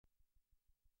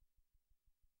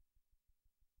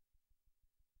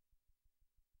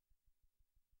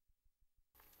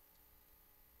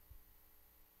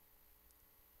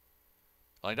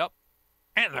Lined up,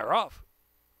 and they're off.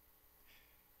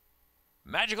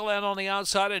 Magical Anna on the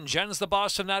outside, and Jen's the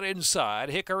boss from that inside.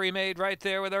 Hickory Maid right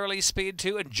there with early speed,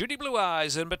 too, and Judy Blue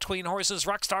Eyes in between horses.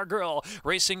 Rockstar Girl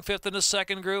racing fifth in the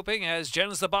second grouping as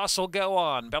Jen's the boss will go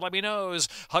on. Bellamy Nose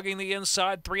hugging the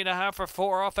inside, 3.5 or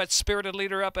 4 off that spirited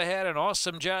leader up ahead, and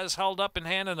Awesome Jazz held up in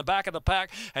hand in the back of the pack,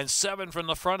 and 7 from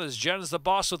the front as Jen's the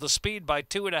boss with the speed by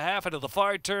 2.5 into the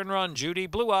far turn run. Judy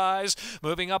Blue Eyes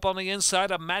moving up on the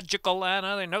inside of Magical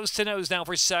Anna. They're nose to nose now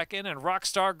for second, and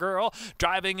Rockstar Girl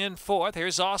driving in fourth.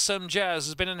 Here's Awesome Jazz,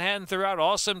 has been in hand throughout.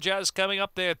 Awesome Jazz coming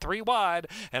up there 3 wide,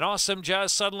 and Awesome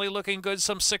Jazz suddenly looking good,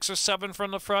 some 6 or 7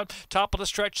 from the front. Top of the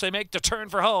stretch, they make the turn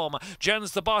for home.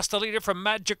 Jen's the boss, the leader from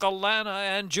Magical Anna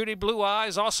and Judy Blue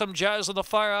Eyes. Awesome Jazz on the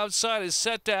far outside is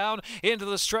set down into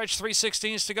the stretch,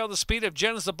 3/16 to go. The speed of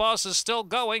Jen's the boss is still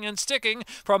going and sticking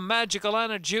from Magical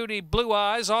Anna, Judy Blue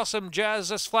Eyes. Awesome Jazz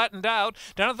has flattened out.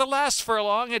 Down at the last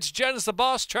furlong, it's Jen's the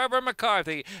boss, Trevor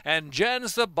McCarthy, and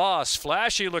Jen's the boss.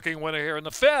 Flashy looking winner here in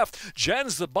the 5th.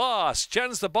 Jen's the boss.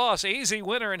 Jen's the boss. Easy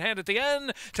winner in hand at the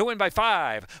end to win by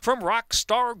 5 from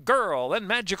Rockstar Girl and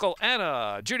Magical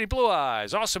Anna, Judy Blue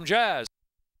Eyes, Awesome Jazz.